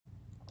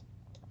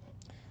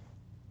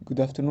Good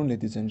afternoon,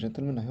 ladies and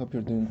gentlemen. I hope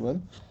you're doing well.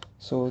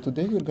 So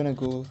today we're gonna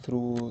go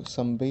through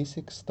some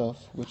basic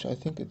stuff, which I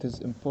think it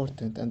is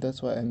important, and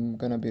that's why I'm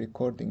gonna be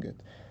recording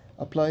it.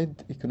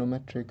 Applied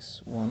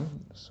Econometrics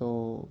One.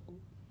 So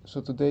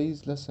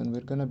today's lesson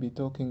we're gonna be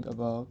talking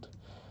about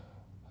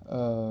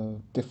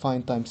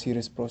define time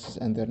series process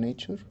and their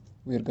nature.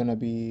 We're gonna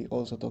be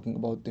also talking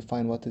about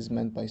define what is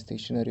meant by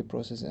stationary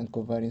process and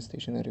covariant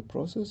stationary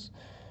process.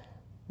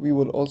 We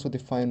will also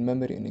define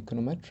memory in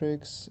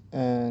econometrics,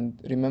 and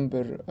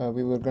remember,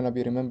 we were going to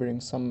be remembering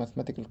some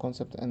mathematical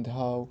concepts and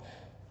uh,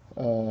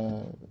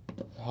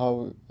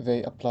 how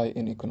they apply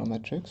in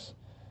econometrics.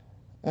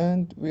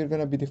 And we're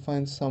going to be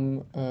define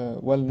some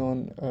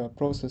well-known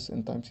process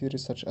in time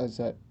series, such as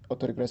the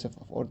autoregressive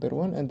of order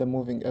 1 and the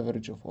moving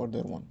average of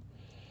order 1.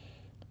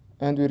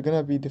 And we're going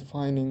to be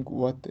defining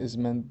what is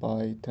meant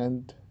by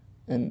trend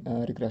in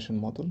a regression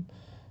model.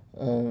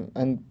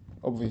 And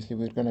obviously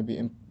we're going to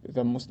be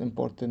the most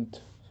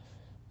important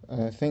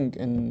thing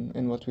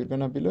in what we're going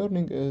to be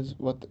learning is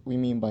what we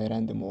mean by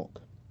random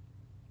walk.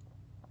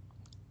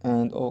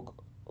 And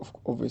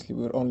obviously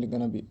we're only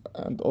going to be,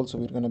 and also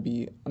we're going to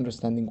be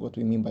understanding what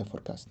we mean by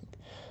forecasting.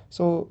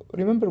 So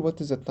remember,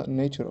 what is the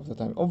nature of the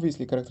time?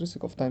 Obviously,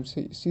 characteristic of time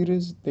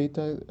series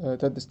data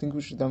that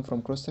distinguishes them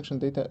from cross-section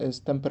data is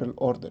temporal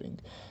ordering.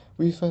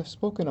 We've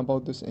spoken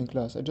about this in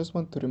class. I just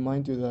want to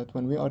remind you that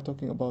when we are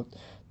talking about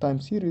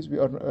time series, we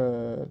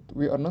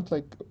are not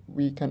like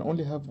we can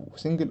only have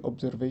single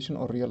observation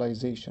or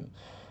realization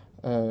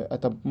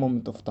at a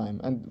moment of time,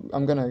 and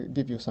I'm gonna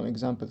give you some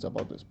examples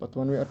about this. But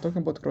when we are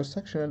talking about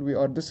cross-sectional, we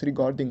are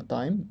disregarding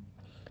time,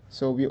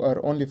 so we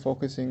are only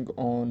focusing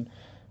on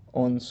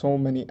so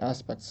many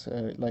aspects,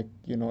 like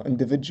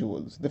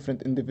individuals,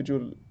 different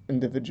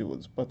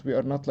individuals, but we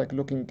are not like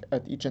looking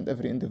at each and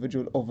every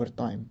individual over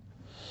time.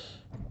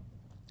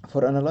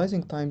 For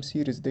analyzing time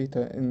series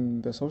data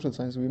in the social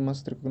science, we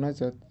must recognize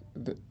that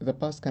the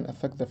past can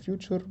affect the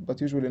future, but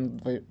usually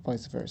not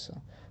vice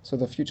versa. So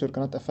the future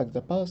cannot affect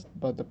the past,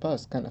 but the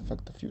past can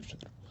affect the future.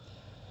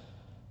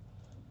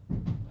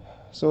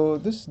 So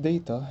this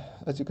data,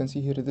 as you can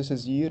see here, this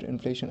is year,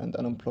 inflation, and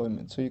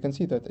unemployment. So you can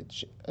see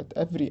that at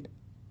every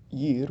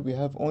year we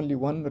have only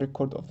one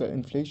record of the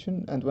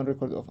inflation and one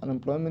record of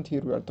unemployment.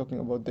 Here we are talking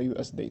about the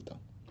US data.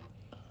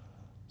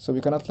 So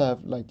we cannot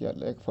have like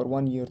for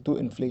 1 year 2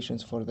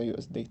 inflations for the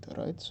US data,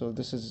 right? So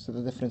this is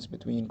the difference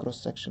between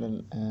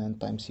cross-sectional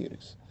and time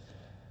series.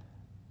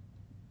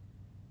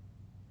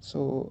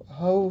 So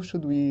how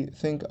should we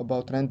think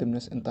about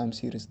randomness in time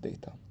series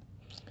data?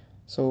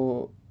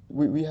 So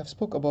we have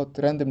spoke about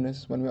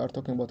randomness when we are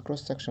talking about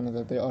cross-sectional,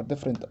 that they are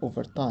different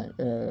over time.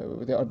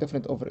 They are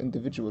different over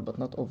individual, but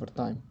not over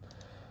time.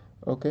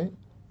 Okay,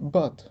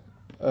 but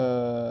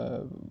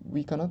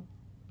we cannot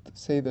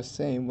say the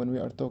same when we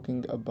are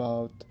talking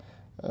about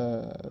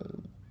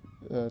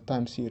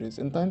time series.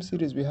 In time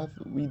series,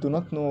 we do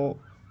not know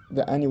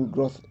the annual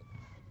growth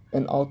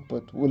in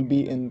output will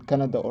be in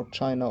Canada or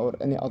China or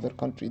any other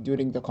country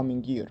during the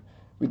coming year.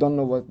 We don't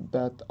know what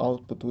that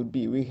output would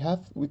be.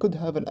 We could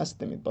have an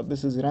estimate, but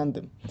this is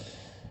random.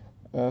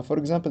 For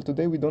example,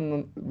 today we do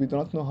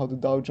not know how the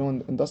Dow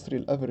Jones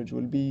Industrial Average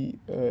will be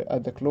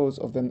at the close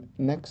of the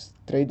next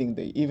trading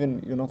day.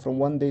 Even from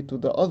one day to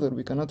the other,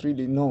 we cannot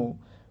really know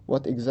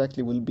what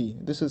exactly will be.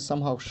 This is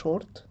somehow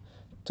short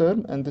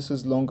term, and this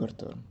is longer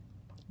term.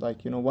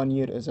 Like 1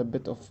 year is a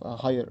bit of a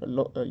higher,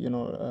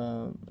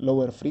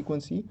 lower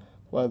frequency,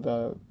 while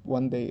the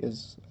 1 day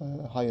is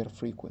higher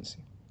frequency.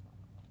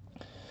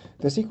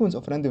 The sequence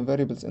of random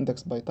variables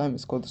indexed by time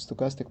is called the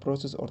stochastic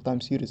process or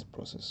time series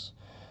process.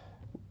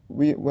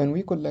 When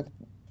we collect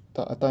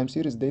a time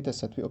series data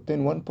set, we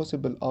obtain one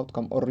possible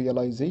outcome or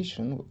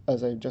realization,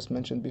 as I just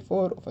mentioned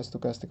before, of a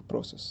stochastic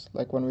process,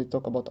 like when we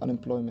talk about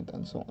unemployment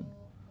and so on.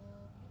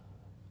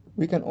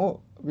 We can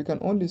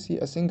only see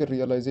a single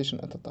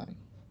realization at a time.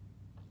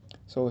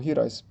 So here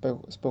I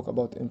spoke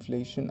about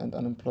inflation and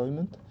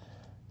unemployment,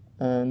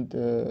 and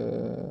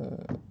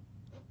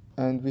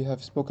we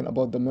have spoken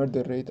about the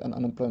murder rate and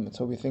unemployment.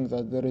 So we think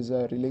that there is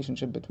a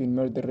relationship between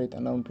murder rate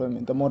and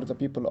unemployment. The more the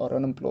people are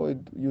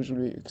unemployed,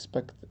 usually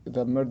expect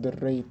the murder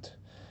rate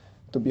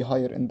to be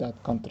higher in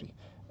that country.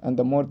 And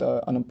the more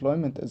the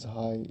unemployment is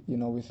high,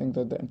 we think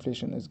that the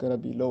inflation is going to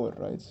be lower,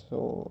 right?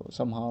 So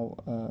somehow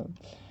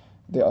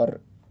they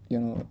are,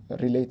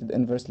 related,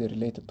 inversely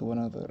related to one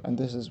another. And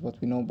this is what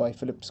we know by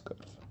Phillips curve.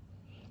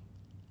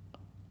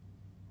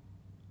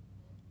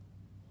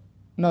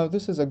 Now,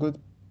 this is a good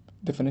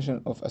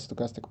definition of a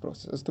stochastic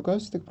process. A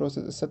stochastic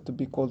process is said to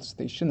be called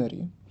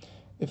stationary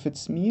if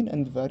its mean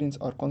and variance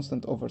are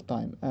constant over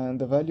time, and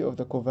the value of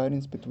the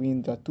covariance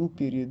between the two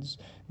periods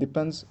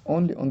depends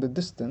only on the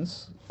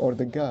distance or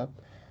the gap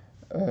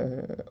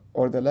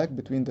or the lag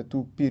between the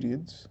two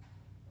periods,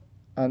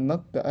 and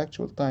not the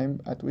actual time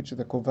at which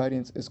the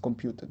covariance is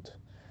computed.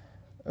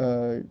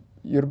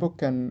 Your book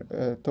can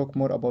talk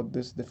more about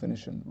this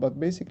definition, but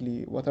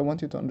basically what I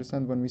want you to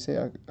understand when we say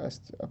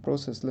a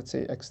process, let's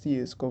say xt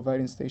is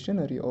covariant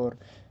stationary or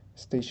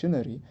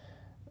stationary,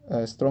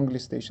 strongly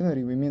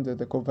stationary, we mean that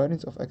the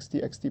covariance of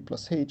xt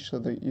plus h,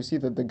 so you see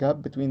that the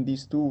gap between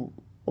these two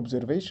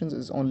observations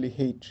is only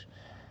h,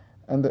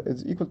 and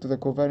it's equal to the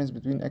covariance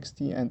between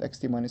xt and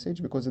xt minus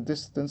h, because the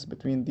distance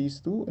between these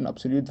two, in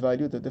absolute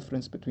value, the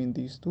difference between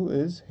these two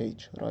is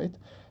h, right?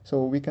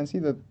 So we can see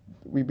that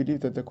we believe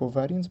that the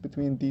covariance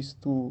between these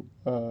two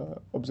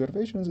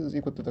observations is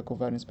equal to the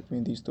covariance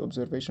between these two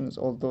observations,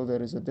 although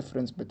there is a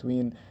difference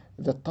between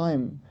the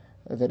time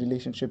the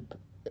relationship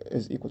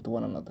is equal to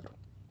one another.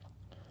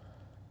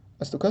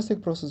 A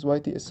stochastic process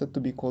yt is said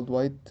to be called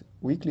White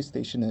weakly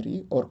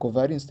stationary, or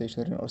covariant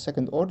stationary, or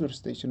second order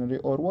stationary,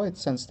 or White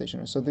sense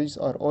stationary. So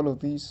all of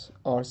these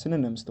are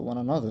synonyms to one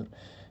another.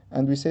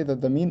 And we say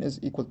that the mean is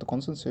equal to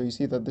constant, so you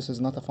see that this is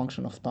not a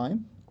function of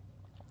time.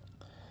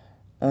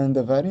 And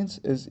the variance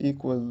is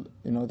equal,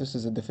 this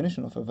is a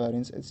definition of a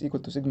variance, it's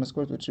equal to sigma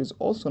squared, which is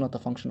also not a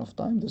function of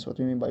time. This is what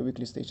we mean by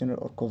weakly stationary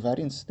or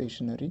covariant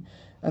stationary.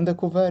 And the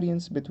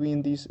covariance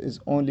between these is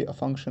only a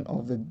function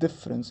of the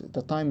difference,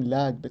 the time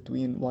lag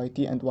between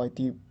yt and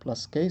yt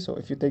plus k. So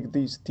if you take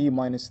these t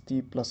minus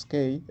t plus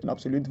k in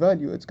absolute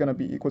value, it's going to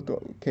be equal to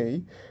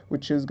k,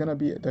 which is going to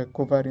be the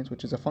covariance,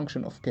 which is a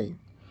function of k.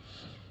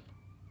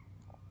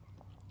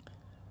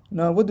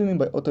 Now, what do we mean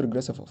by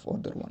autoregressive of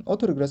order 1?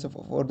 Autoregressive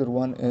of order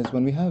 1 is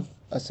when we have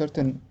a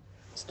certain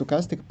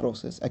stochastic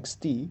process,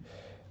 xt,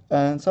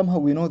 and somehow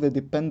we know the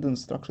dependent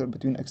structure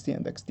between xt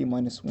and xt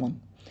minus 1.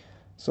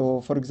 So,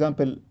 for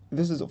example,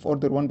 this is of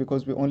order 1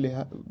 because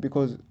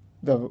because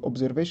the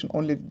observation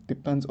only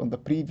depends on the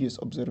previous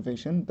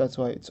observation. That's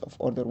why it's of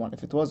order 1.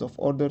 If it was of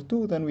order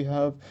 2, then we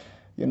have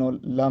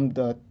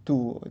lambda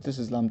 2, this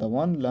is lambda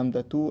 1,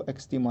 lambda 2,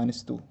 xt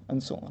minus 2,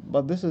 and so on.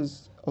 But this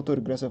is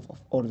autoregressive of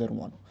order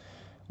 1.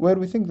 Where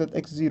we think that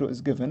x0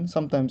 is given,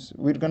 sometimes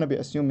we're going to be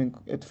assuming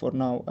it for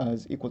now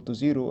as equal to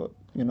 0,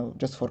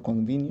 just for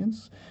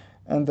convenience.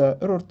 And the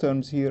error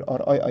terms here are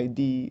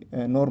IID,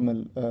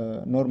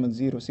 normal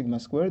 0, sigma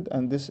squared.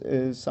 And this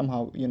is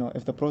somehow,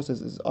 if the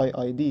process is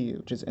IID,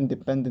 which is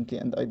independently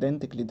and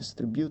identically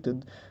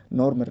distributed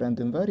normal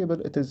random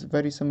variable, it is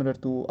very similar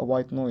to a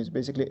white noise.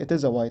 Basically, it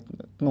is a white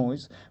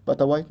noise,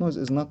 but a white noise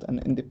is not an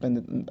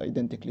independent and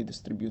identically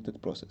distributed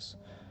process.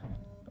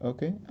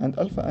 Okay, and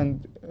alpha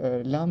and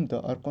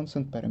lambda are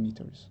constant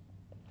parameters.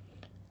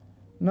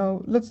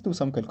 Now, let's do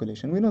some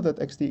calculation. We know that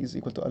xt is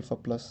equal to alpha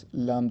plus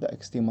lambda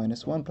xt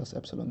minus 1 plus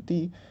epsilon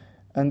t.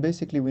 And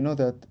basically, we know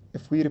that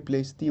if we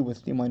replace t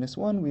with t minus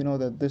 1, we know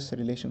that this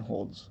relation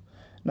holds.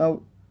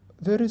 Now,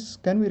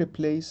 can we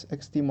replace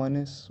xt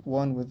minus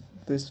 1 with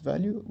this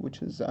value?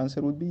 Which is, the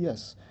answer would be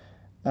yes.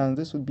 And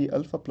this would be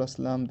alpha plus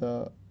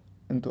lambda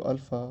into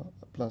alpha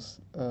plus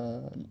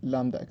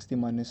lambda xt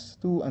minus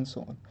 2, and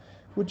so on,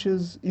 which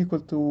is equal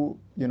to,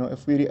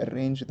 if we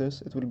rearrange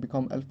this, it will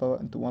become alpha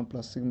into 1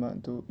 plus sigma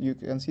into, you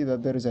can see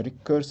that there is a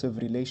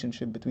recursive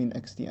relationship between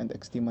xt and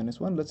xt minus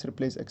 1. Let's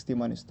replace xt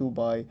minus 2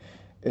 by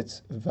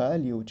its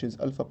value, which is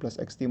alpha plus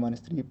xt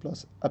minus 3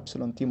 plus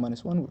epsilon t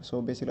minus 1.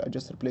 So basically, I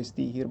just replace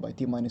t here by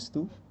t minus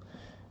 2,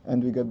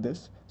 and we get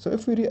this. So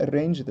if we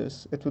rearrange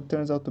this, it would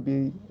turns out to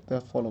be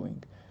the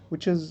following,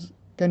 which is,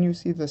 can you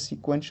see the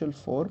sequential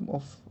form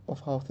of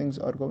how things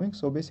are going?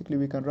 So basically,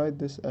 we can write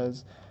this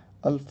as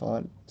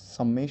alpha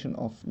summation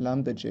of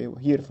lambda j.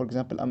 Here, for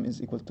example, m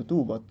is equal to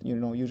 2, but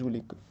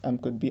usually m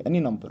could be any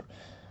number.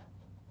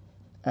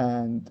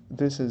 And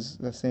this is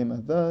the same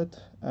as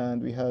that.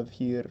 And we have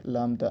here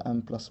lambda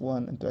m plus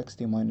 1 into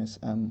xt minus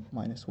m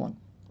minus 1.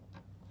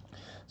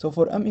 So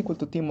for m equal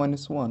to t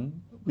minus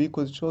 1, we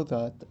could show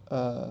that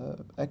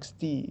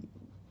xt,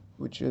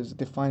 which is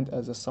defined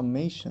as a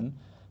summation.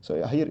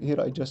 So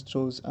here I just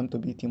chose m to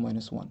be t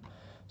minus 1.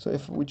 So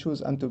if we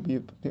choose m to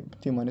be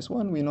t minus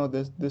 1, we know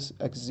that this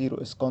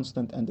x0 is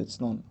constant and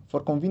it's known. For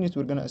convenience,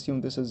 we're going to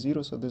assume this is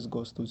 0, so this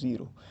goes to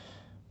 0.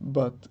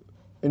 But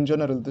in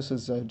general, this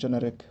is a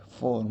generic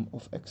form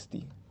of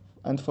xt.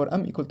 And for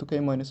m equal to k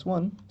minus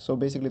 1, so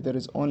basically there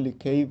is only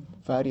k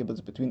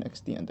variables between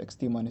xt and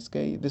xt minus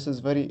k. This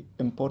is very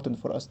important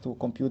for us to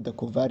compute the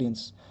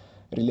covariance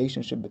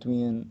relationship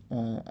between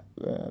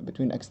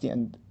xt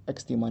and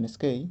xt minus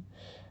k,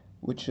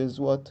 which is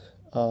what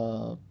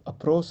a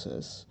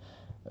process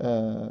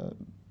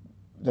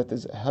that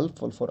is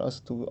helpful for us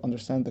to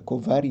understand the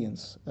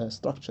covariance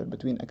structure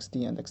between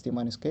xt and xt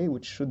minus k,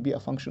 which should be a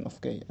function of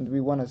k. And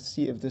we want to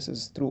see if this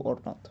is true or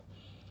not.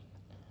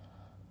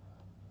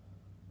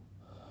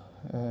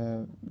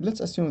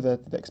 Let's assume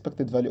that the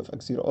expected value of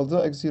x0,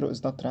 although x0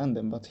 is not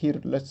random, but here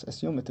let's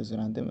assume it is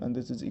random and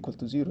this is equal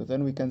to 0,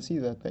 then we can see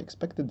that the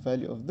expected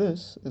value of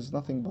this is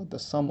nothing but the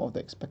sum of the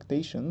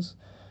expectations,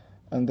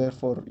 and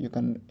therefore you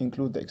can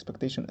include the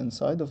expectation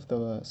inside of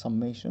the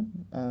summation,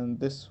 and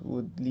this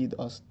would lead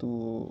us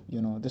to,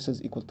 this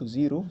is equal to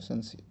 0,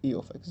 since e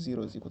of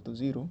x0 is equal to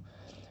 0.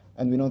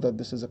 And we know that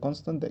this is a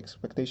constant, the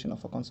expectation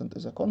of a constant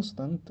is a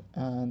constant,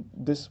 and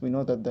this we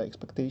know that the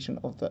expectation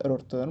of the error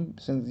term,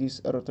 since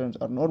these error terms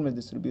are normally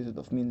distributed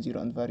of mean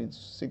 0 and variance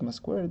sigma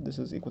squared, this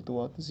is equal to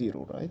what?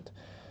 0, right?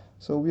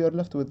 So we are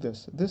left with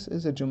this. This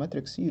is a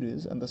geometric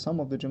series, and the sum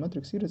of the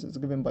geometric series is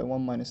given by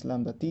 1 minus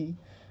lambda t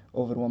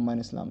over 1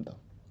 minus lambda.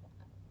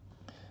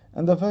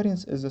 And the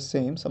variance is the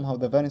same. Somehow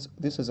the variance,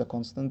 this is a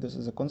constant, this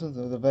is a constant,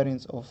 so the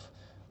variance of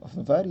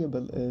the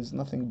variable is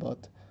nothing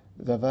but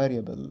the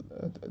variable,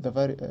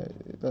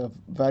 the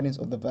variance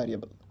of the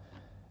variable.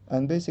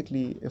 And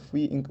basically, if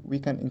we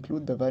can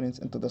include the variance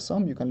into the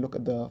sum, you can look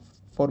at the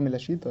formula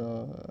sheet.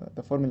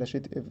 The formula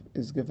sheet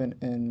is given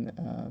in.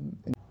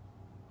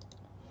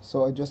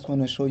 So I just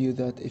want to show you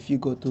that if you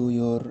go to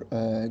your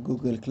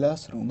Google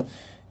Classroom,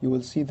 you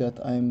will see that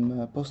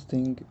I'm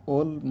posting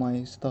all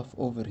my stuff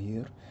over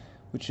here,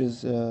 which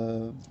is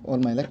all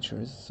my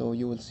lectures. So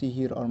you will see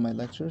here are my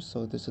lectures.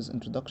 So this is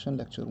introduction,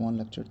 lecture 1,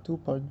 lecture 2,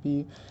 part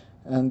B,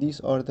 and these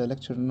are the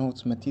lecture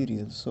notes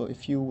materials. So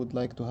if you would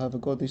like to have a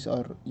go, these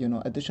are, you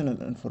know, additional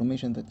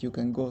information that you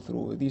can go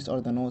through. These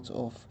are the notes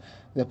of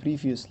the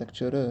previous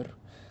lecturer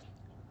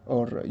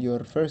or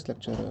your first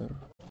lecturer.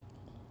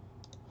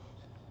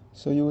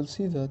 So you will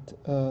see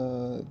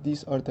that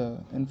these are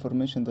the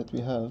information that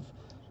we have,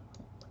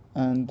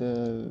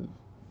 and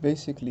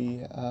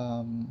basically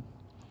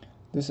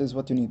this is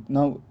what you need.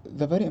 Now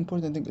the very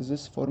important thing is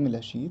this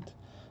formula sheet.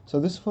 So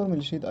this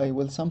formula sheet I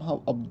will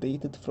somehow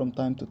update it from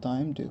time to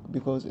time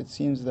because it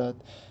seems that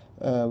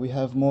we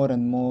have more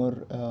and more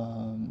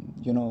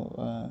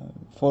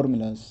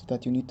formulas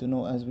that you need to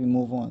know as we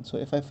move on. So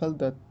if I felt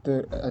that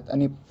at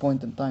any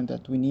point in time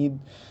that we need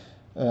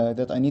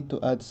that I need to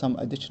add some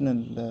additional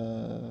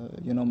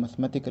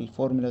mathematical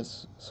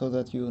formulas so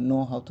that you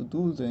know how to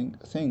do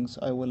things,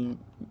 I will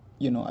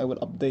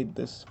update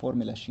this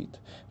formula sheet.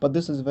 But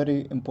this is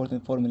very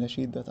important formula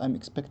sheet that I'm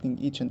expecting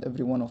each and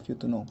every one of you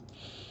to know.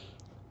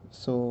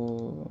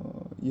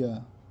 So yeah,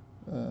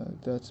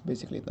 that's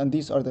basically it. And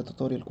these are the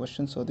tutorial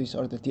questions. So these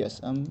are the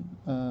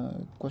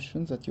TSM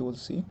questions that you will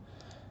see.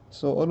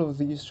 So all of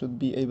these should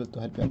be able to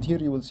help you. And here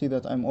you will see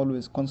that I'm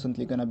always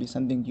constantly gonna be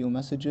sending you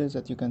messages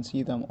that you can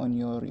see them on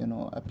your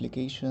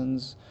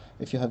applications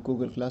if you have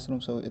Google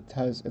Classroom. So it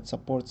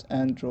supports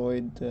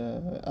Android,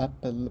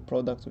 Apple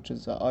products, which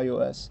is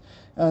iOS,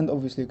 and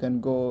obviously you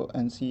can go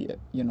and see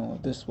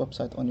this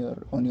website on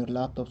your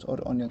laptops or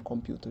on your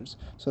computers.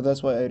 So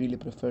that's why I really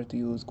prefer to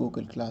use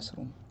Google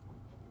Classroom.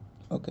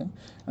 Okay,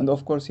 and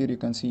of course here you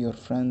can see your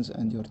friends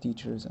and your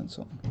teachers and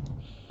so on.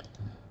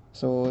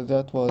 So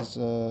that was,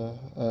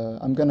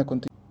 I'm gonna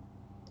continue.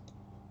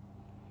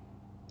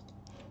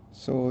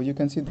 So you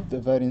can see that the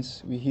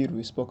variance,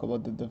 we spoke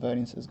about that the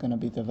variance is gonna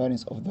be the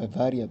variance of the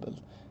variable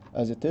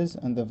as it is,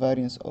 and the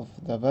variance of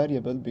the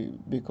variable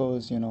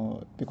because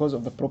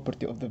of the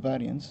property of the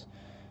variance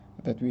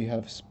that we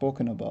have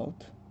spoken about.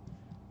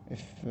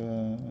 If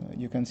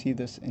you can see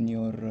this in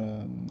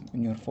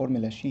your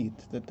formula sheet,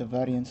 that the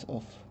variance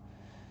of,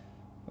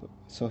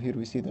 so here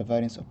we see the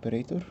variance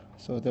operator.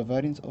 So the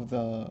variance of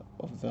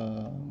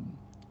the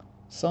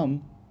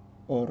sum,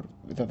 or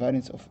the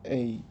variance of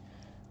A,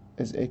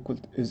 is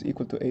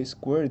equal to A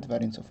squared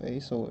variance of A.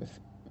 So if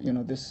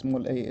this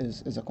small a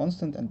is a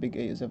constant and big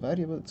A is a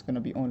variable, it's going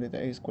to be only the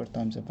A squared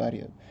times a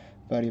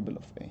variable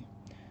of A.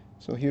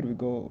 So here we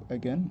go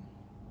again.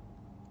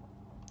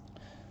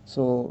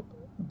 So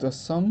the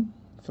sum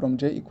from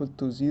j equal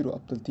to 0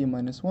 up till t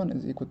minus 1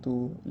 is equal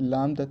to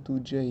lambda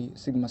 2j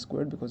sigma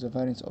squared, because the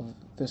variance of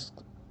this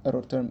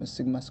error term is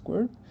sigma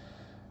squared.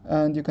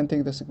 And you can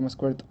take the sigma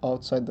squared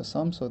outside the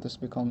sum, so this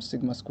becomes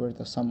sigma squared,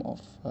 the sum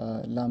of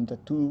lambda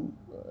 2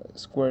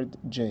 squared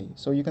j.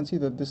 So you can see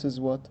that this is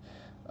what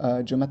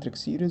geometric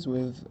series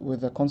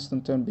with a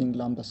constant term being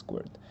lambda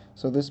squared.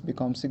 So this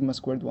becomes sigma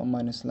squared 1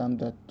 minus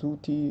lambda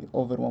 2t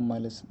over 1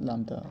 minus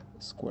lambda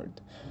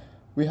squared.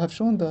 We have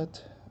shown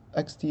that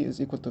xt is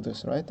equal to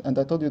this, right? And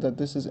I told you that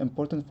this is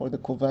important for the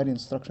covariance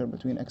structure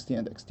between xt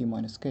and xt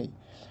minus k.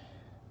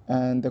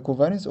 And the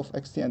covariance of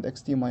xt and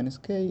xt minus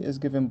k is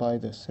given by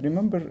this.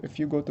 Remember, if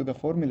you go to the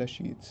formula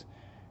sheets,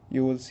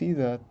 you will see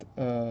that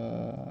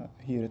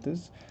here it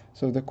is.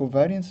 So the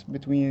covariance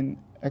between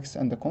x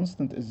and the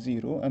constant is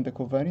 0, and the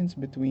covariance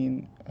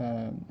between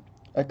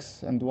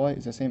x and y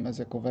is the same as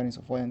the covariance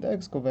of y and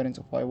x. Covariance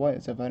of y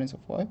is the variance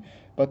of y.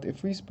 But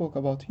if we spoke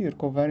about here,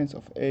 covariance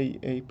of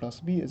a plus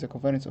b is a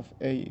covariance of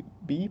a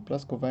b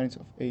plus covariance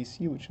of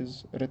ac, which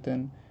is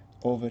written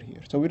over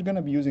here. So we're going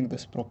to be using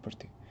this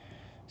property.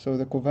 So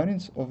the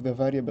covariance of the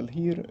variable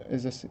here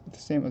is the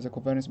same as the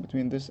covariance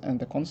between this and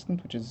the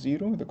constant, which is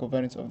 0. The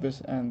covariance of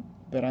this and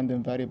the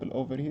random variable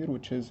over here,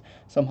 which is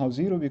somehow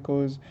 0,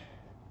 because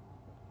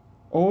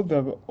all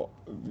the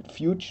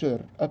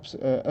future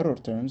error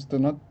terms do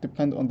not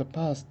depend on the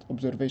past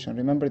observation.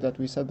 Remember that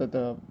we said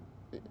that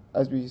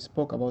as we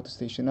spoke about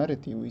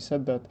stationarity, we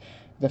said that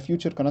the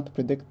future cannot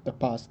predict the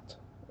past,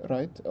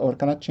 right? Or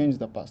cannot change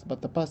the past,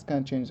 but the past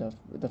can change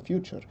the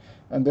future.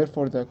 And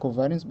therefore the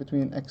covariance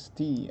between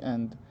xt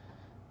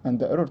and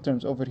the error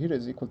terms over here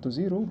is equal to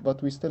 0,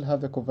 but we still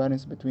have the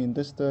covariance between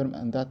this term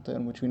and that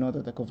term, which we know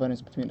that the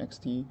covariance between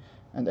xt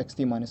and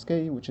xt minus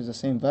k, which is the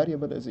same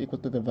variable, is equal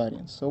to the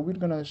variance. So we're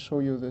going to show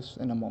you this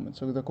in a moment.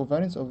 So the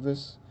covariance of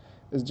this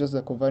is just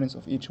the covariance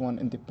of each one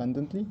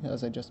independently,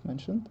 as I just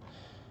mentioned.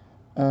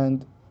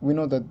 And we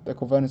know that the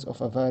covariance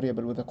of a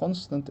variable with a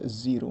constant is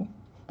 0,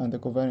 and the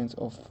covariance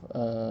of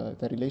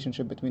the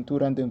relationship between two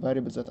random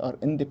variables that are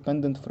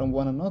independent from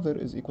one another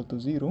is equal to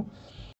 0,